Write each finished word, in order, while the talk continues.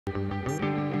Your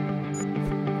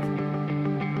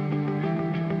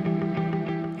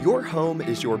home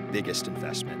is your biggest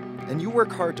investment, and you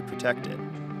work hard to protect it.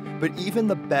 But even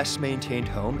the best maintained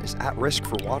home is at risk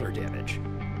for water damage.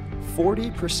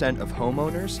 40% of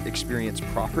homeowners experience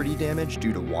property damage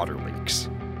due to water leaks.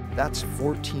 That's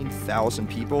 14,000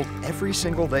 people every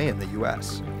single day in the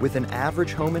US, with an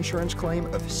average home insurance claim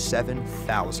of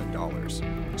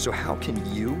 $7,000. So how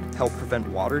can you help prevent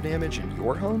water damage in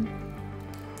your home?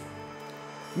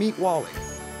 Meet Wally,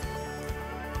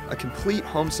 a complete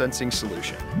home sensing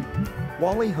solution.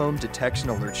 WallyHome detects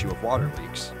and alerts you of water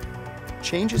leaks,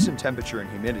 changes in temperature and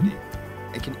humidity,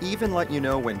 and can even let you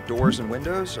know when doors and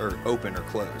windows are open or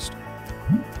closed.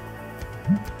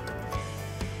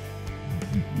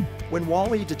 When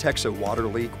Wally detects a water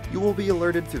leak, you will be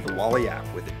alerted through the Wally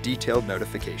app with a detailed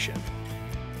notification.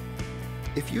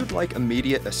 If you'd like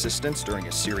immediate assistance during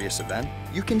a serious event,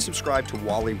 you can subscribe to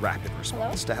Wally Rapid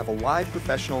Response to have a live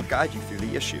professional guide you through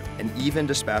the issue, and even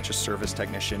dispatch a service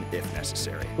technician if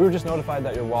necessary. We were just notified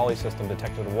that your Wally system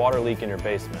detected a water leak in your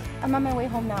basement. I'm on my way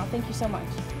home now. Thank you so much.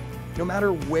 No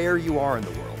matter where you are in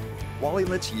the world, Wally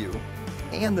lets you,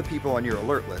 and the people on your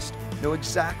alert list, know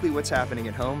exactly what's happening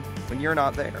at home when you're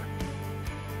not there.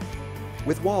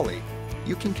 With Wally,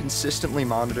 you can consistently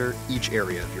monitor each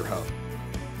area of your home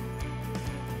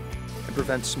and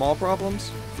prevent small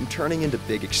problems from turning into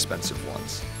big, expensive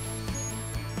ones.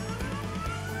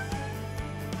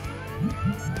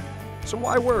 So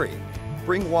why worry?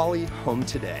 Bring Wally home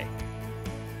today.